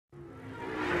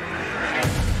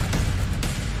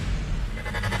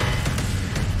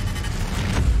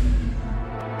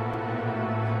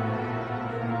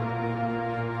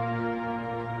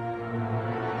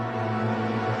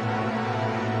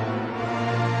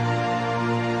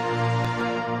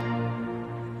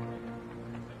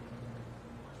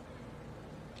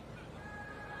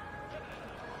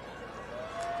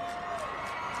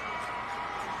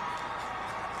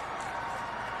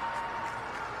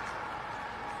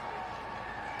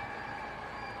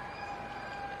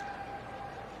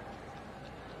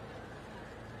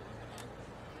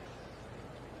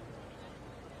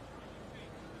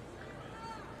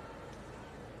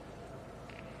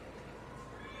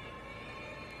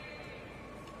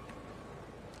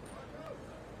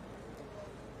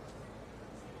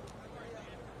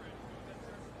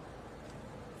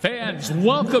Fans,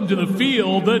 welcome to the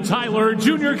field, the Tyler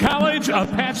Junior College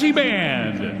Apache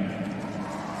Band.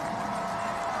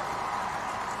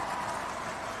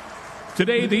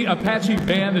 Today, the Apache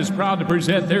Band is proud to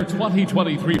present their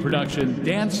 2023 production,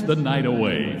 Dance the Night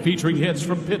Away, featuring hits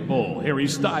from Pitbull, Harry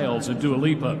Styles, and Dua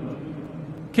Lipa.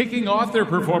 Kicking off their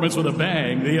performance with a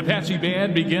bang, the Apache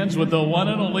Band begins with the one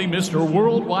and only Mr.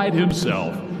 Worldwide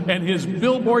himself and his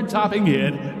Billboard-topping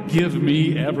hit, Give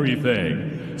Me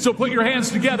Everything. So put your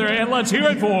hands together and let's hear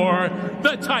it for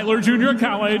the Tyler Junior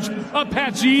College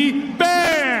Apache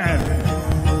Band!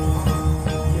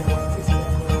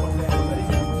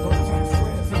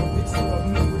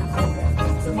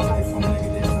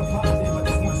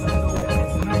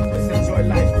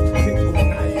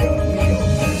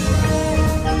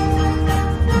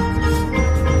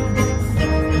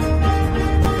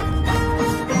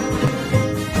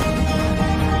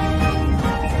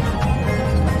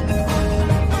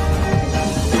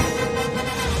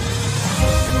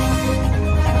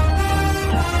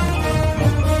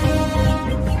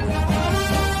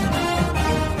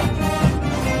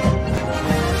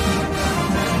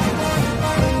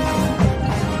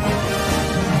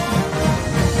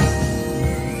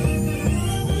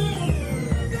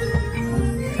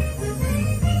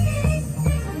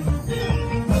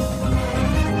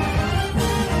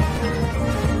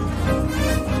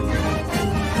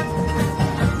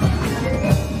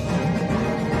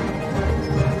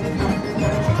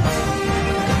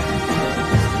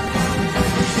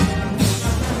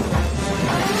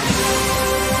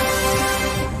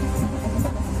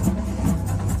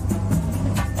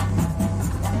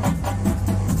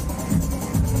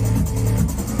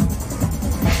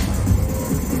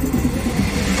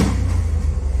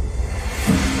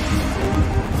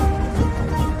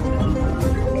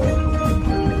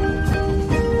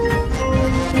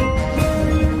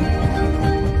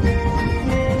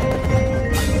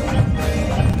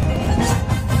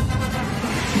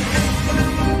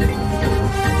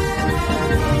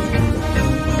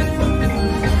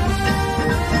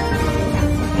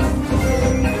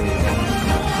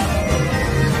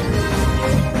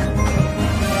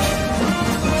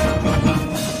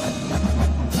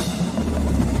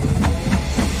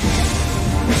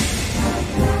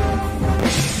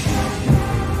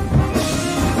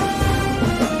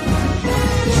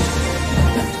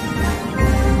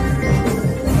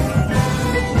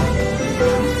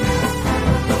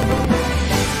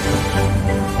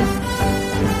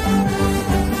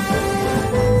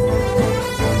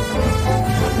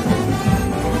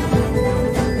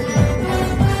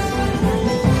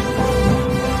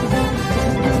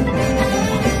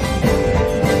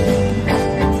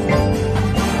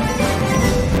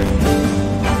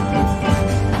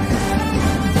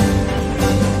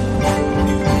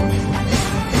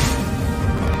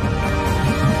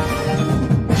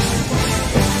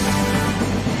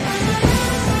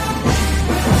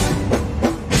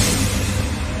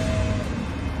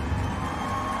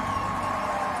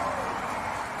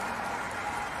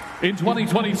 In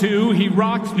 2022, he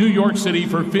rocked New York City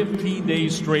for 15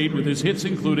 days straight with his hits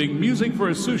including Music for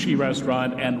a Sushi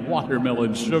Restaurant and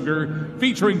Watermelon Sugar,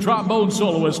 featuring trombone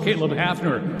soloist Caleb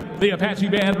Hafner. The Apache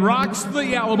Band rocks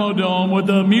the Alamo Dome with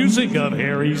the music of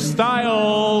Harry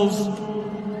Styles.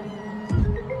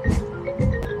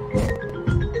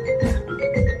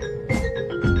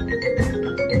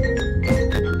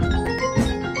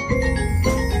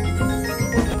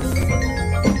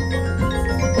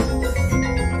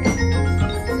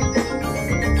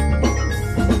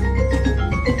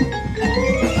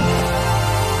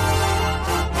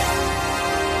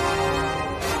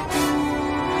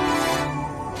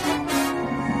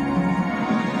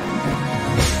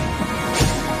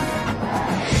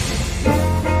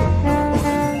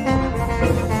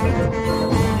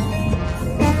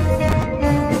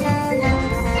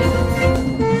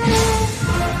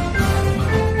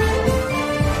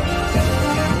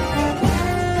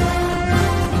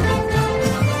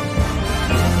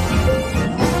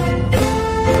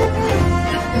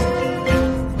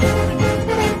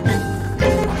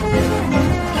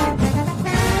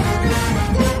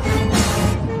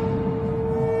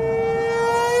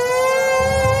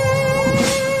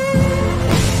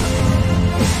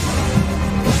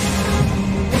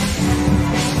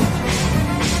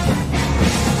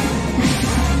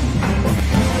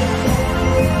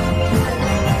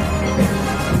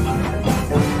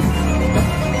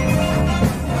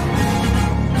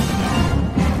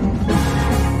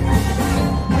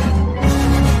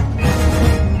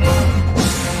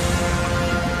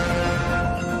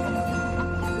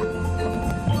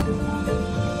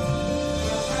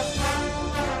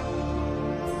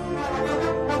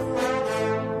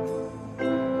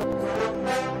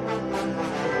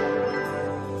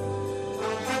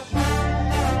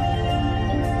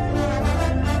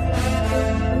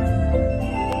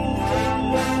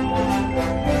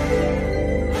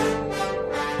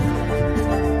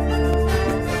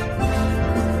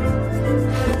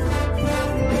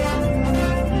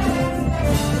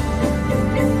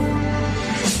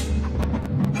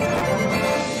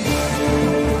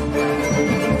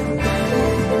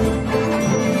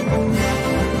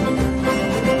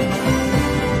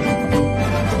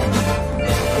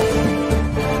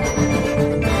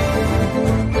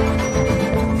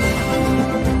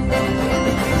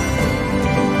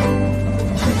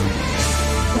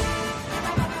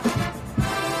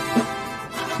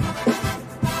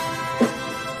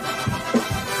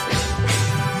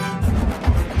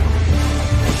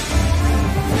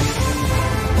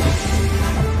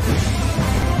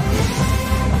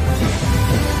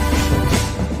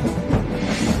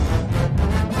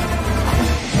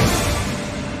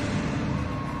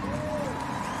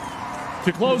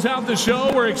 close out the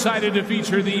show, we're excited to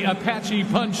feature the Apache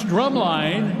Punch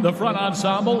Drumline, the front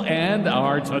ensemble, and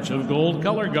our Touch of Gold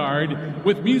color guard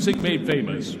with music made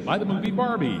famous by the movie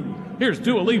Barbie. Here's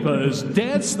Dua Lipa's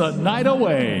Dance the Night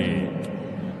Away.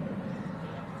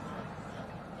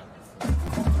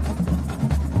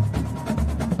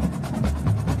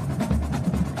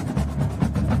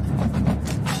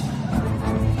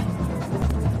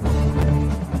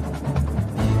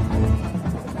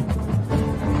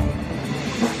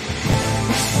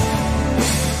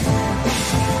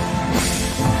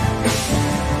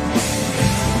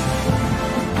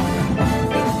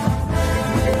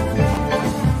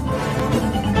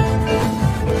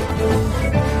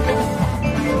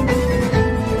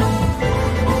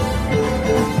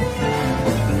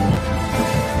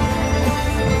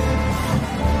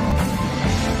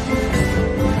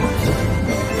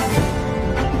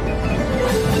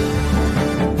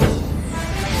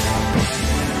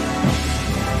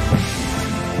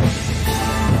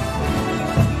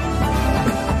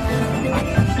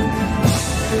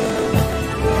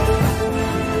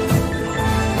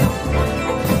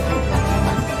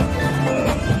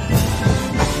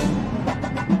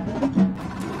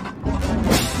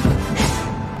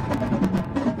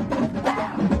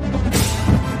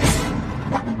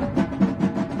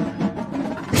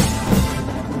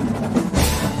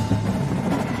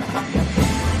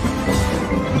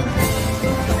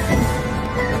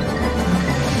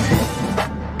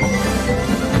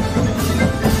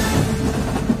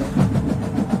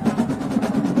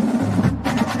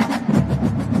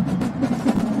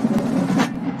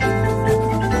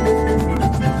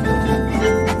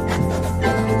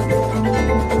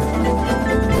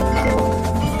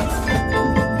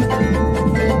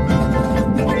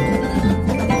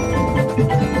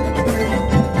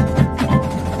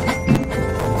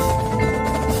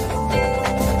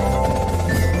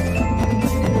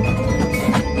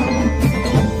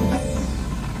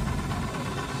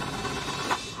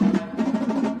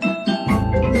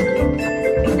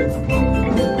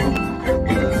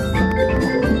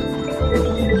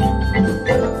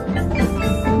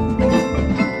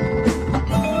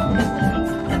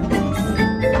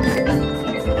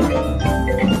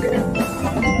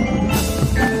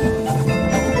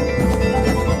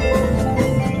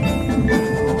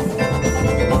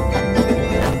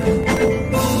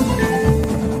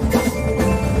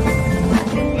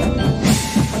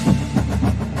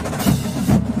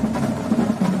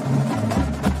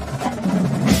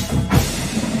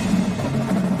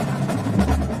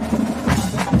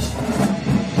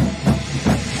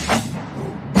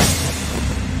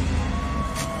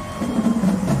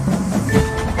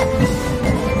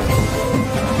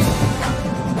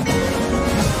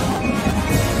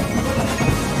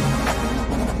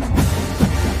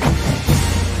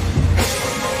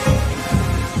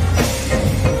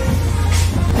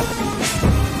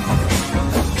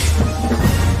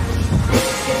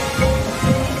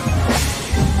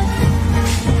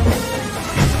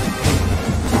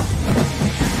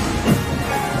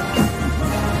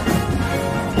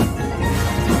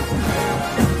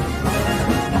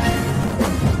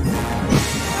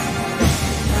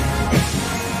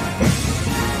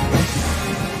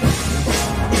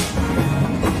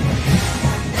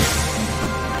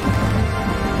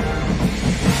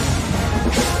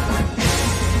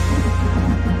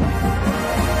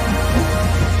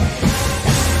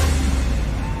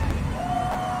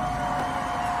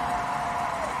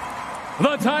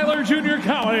 The Tyler Junior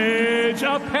College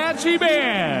Apache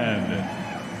Band.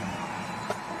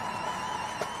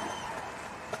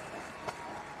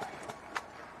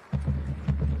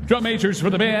 Drum majors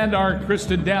for the band are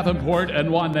Kristen, Davenport,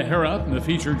 and Juan Najera. The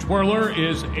featured twirler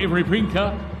is Avery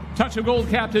Prnka. Touch of Gold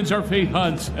captains are Faith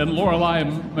Hunt and Loraly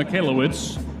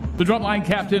Michalewicz. The drumline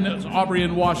captain is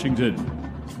Aubrien Washington.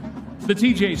 The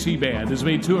TJC Band has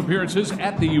made 2 appearances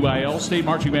at the UIL State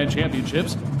Marching Band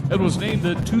Championships and was named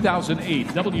the 2008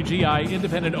 WGI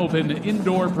Independent Open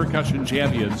Indoor Percussion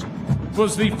Champions. It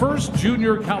was the first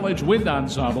junior college wind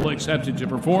ensemble accepted to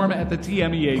perform at the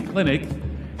TMEA Clinic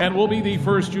and will be the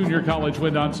first junior college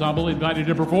wind ensemble invited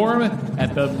to perform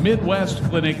at the Midwest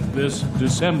Clinic this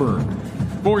December.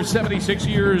 For 76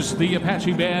 years, the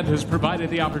Apache Band has provided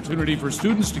the opportunity for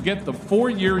students to get the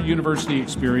 4-year university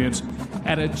experience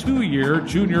at a 2-year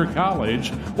junior college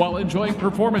while enjoying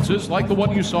performances like the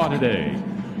one you saw today.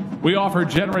 We offer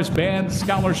generous band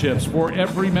scholarships for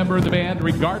every member of the band,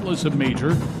 regardless of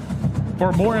major.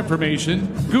 For more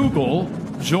information, Google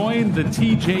Join the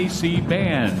TJC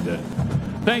Band.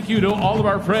 Thank you to all of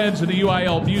our friends in the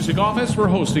UIL Music Office for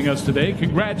hosting us today.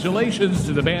 Congratulations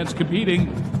to the bands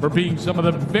competing for being some of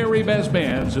the very best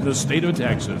bands in the state of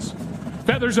Texas.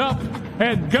 feathers up,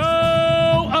 and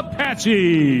go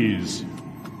Apaches!